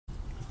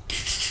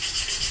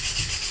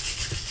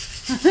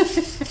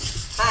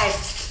Hi.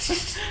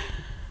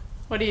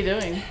 What are you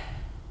doing?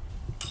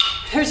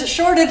 There's a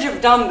shortage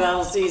of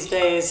dumbbells these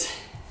days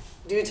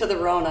due to the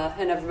Rona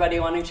and everybody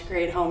wanting to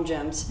create home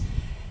gyms.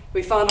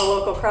 We found a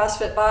local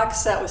CrossFit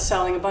box that was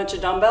selling a bunch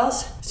of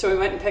dumbbells, so we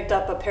went and picked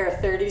up a pair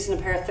of 30s and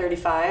a pair of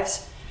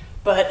 35s.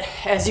 But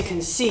as you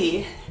can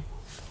see,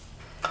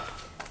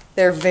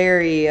 they're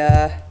very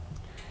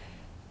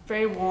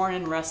worn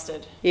and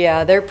rusted.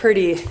 Yeah, they're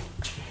pretty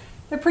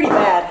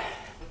bad.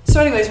 So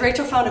anyways,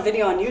 Rachel found a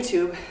video on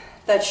YouTube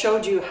that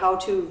showed you how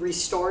to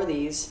restore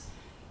these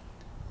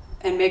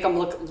and make them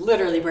look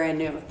literally brand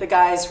new. The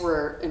guys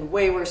were in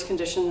way worse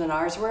condition than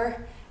ours were,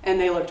 and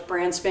they looked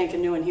brand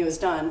spanking new when he was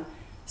done.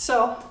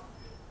 So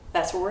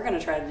that's what we're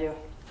gonna try to do.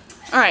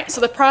 All right, so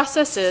the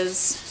process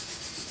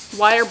is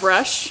wire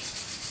brush,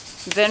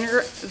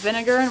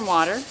 vinegar and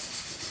water,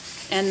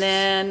 and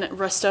then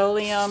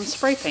Rust-Oleum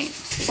spray paint.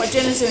 What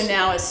Jen is doing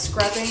now is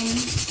scrubbing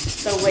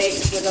the weight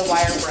with a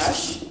wire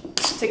brush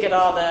to get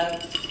all the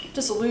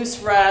just loose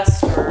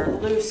rust or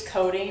loose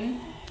coating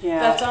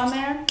that's on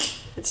there.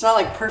 It's not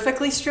like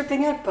perfectly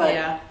stripping it,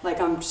 but like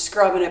I'm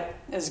scrubbing it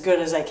as good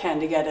as I can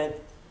to get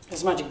it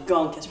as much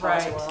gunk as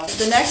possible. Right.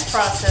 The next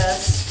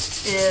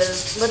process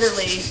is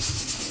literally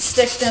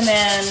stick them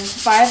in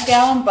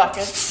 5-gallon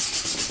buckets.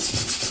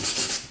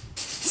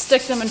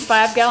 Stick them in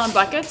 5-gallon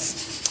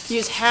buckets.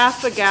 Use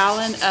half a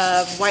gallon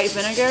of white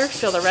vinegar,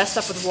 fill the rest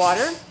up with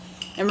water,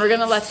 and we're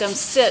gonna let them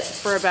sit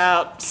for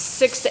about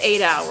 6 to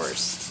 8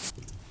 hours.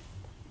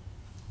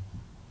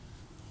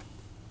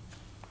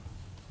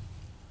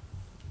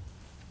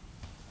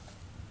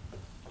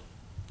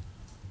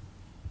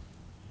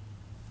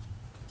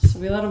 So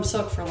we let them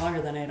soak for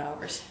longer than 8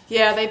 hours.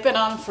 Yeah, they've been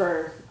on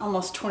for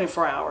almost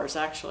 24 hours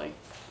actually.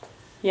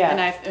 Yeah. And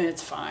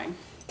it's fine.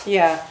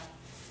 Yeah.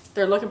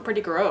 They're looking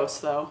pretty gross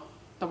though.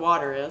 The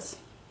water is.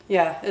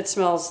 Yeah, it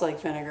smells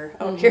like vinegar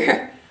out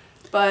here.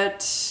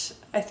 But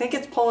I think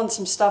it's pulling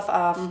some stuff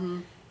off.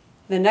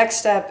 The next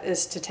step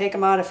is to take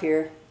them out of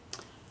here,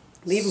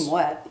 leave them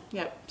wet.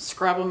 Yep,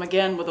 scrub them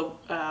again with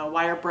a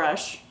wire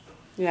brush.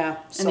 Yeah.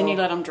 And then you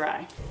let them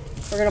dry.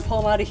 We're gonna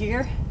pull them out of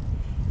here,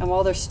 and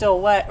while they're still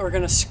wet, we're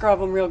gonna scrub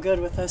them real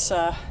good with this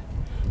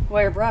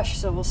wire brush.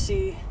 So we'll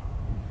see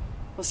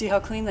how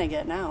clean they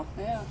get now.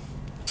 Yeah.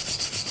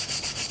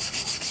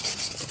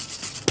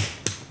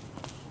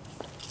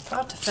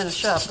 About to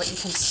finish up, but you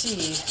can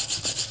see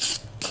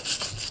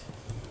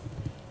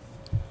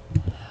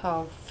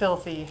how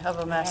filthy of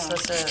a mess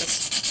this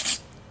is.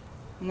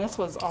 And this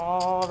was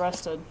all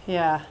rusted.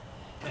 Yeah.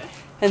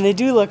 And they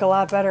do look a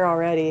lot better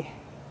already.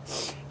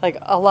 Like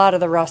a lot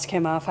of the rust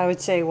came off. I would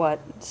say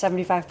what,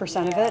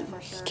 75% of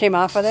it came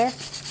off of there.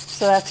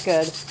 So that's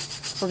good.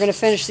 We're gonna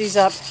finish these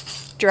up,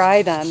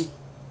 dry them,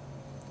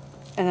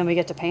 and then we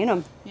get to paint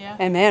them. Yeah.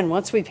 And man,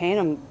 once we paint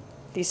them,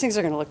 these things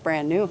are gonna look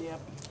brand new. Yep.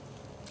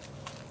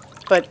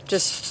 But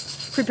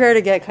just prepare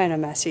to get kind of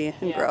messy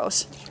and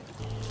gross.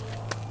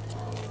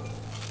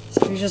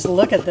 So you just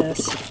look at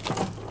this.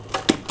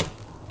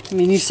 I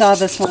mean, you saw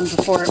this one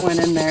before it went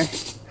in there,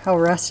 how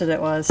rusted it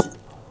was.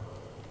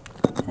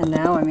 And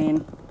now, I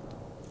mean,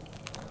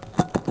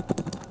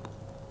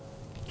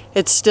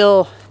 it's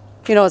still,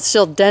 you know, it's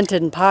still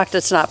dented and pocked.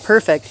 It's not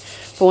perfect.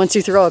 But once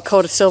you throw a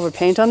coat of silver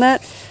paint on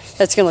that,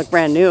 that's going to look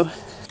brand new.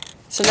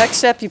 So next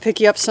step, you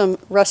pick you up some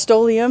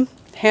Rust-Oleum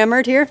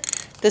hammered here.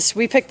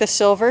 We picked the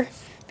silver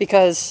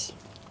because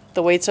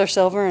the weights are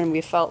silver and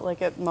we felt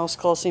like it most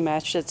closely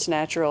matched its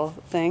natural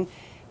thing.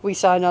 We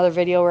saw another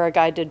video where a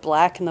guy did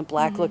black and the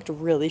black looked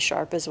really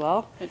sharp as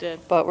well. It did.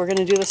 But we're going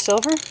to do the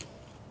silver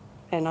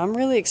and I'm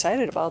really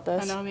excited about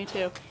this. I know, me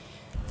too.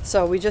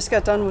 So we just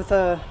got done with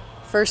the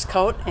first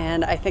coat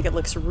and I think it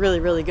looks really,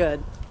 really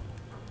good.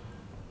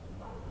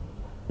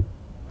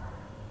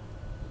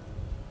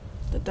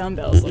 The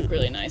dumbbells look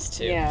really nice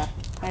too. Yeah,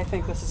 I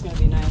think this is going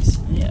to be nice.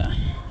 Yeah.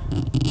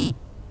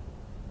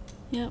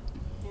 Yep.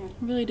 Yeah.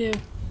 Really do.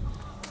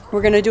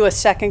 We're going to do a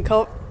second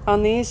coat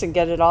on these and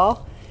get it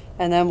all,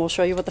 and then we'll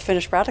show you what the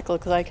finished product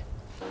looks like.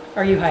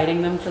 Are you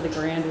hiding them for the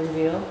grand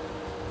reveal?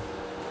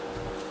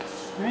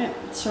 All right,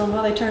 let's show them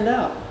how they turned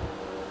out.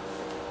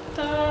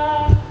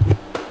 Ta-da!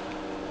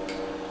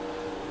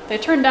 They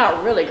turned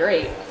out really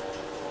great.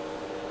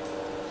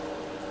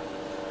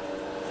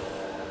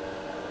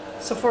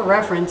 So for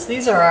reference,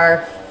 these are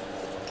our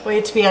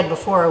weights we had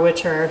before,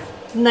 which are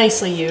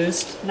nicely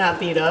used, not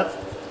beat up.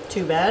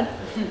 Too bad.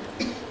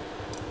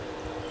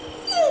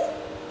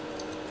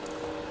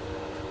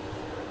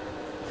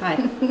 Hi.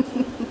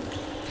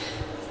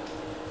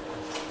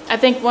 I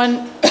think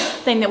one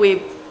thing that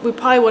we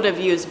probably would have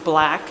used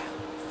black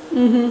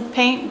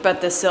paint, but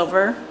the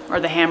silver or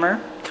the hammer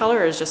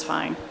color is just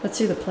fine. Let's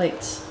see the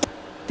plates.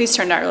 These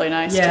turned out really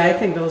nice Yeah, too. I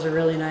think those are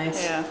really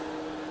nice. Yeah.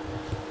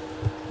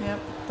 Yep.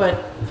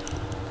 But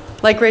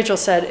like Rachel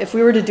said, if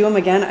we were to do them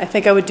again, I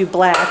think I would do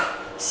black,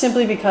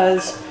 simply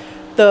because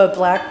the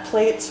black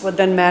plates would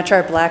then match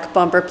our black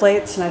bumper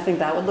plates, and I think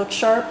that would look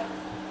sharp.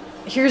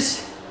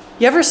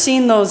 You ever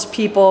seen those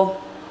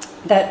people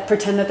that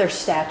pretend that they're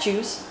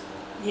statues?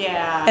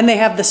 Yeah. And they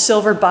have the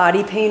silver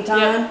body paint on?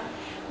 Yep.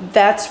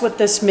 That's what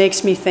this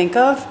makes me think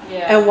of.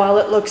 Yeah. And while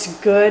it looks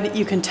good,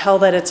 you can tell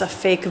that it's a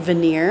fake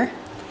veneer.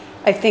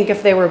 I think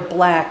if they were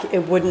black,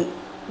 it wouldn't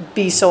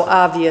be so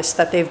obvious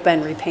that they've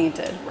been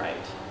repainted. Right.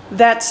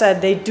 That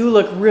said, they do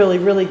look really,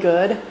 really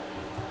good.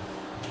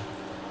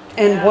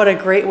 And Yeah. what a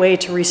great way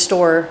to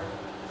restore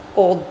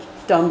old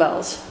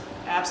dumbbells.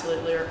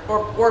 Absolutely,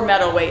 or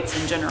metal weights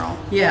in general.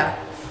 Yeah.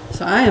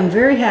 So I am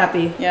very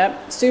happy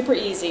Yep, super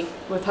easy.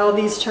 with how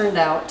these turned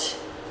out.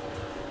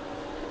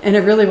 And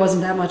it really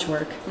wasn't that much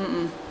work.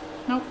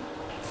 Nope.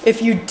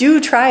 If you do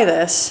try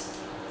this,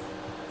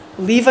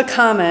 leave a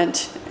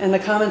comment in the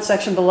comment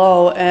section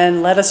below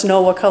and let us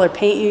know what color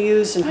paint you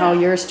used and how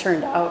yours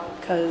turned out,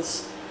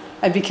 because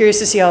I'd be curious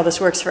to see how this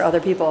works for other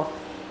people.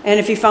 And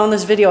if you found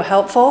this video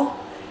helpful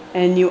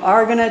and you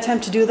are going to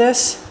attempt to do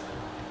this,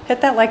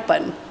 hit that like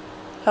button.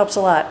 Helps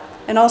a lot.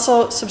 And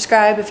also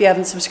subscribe if you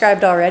haven't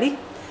subscribed already.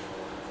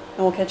 And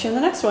we'll catch you in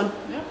the next one.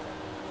 Yep.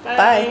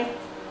 Bye.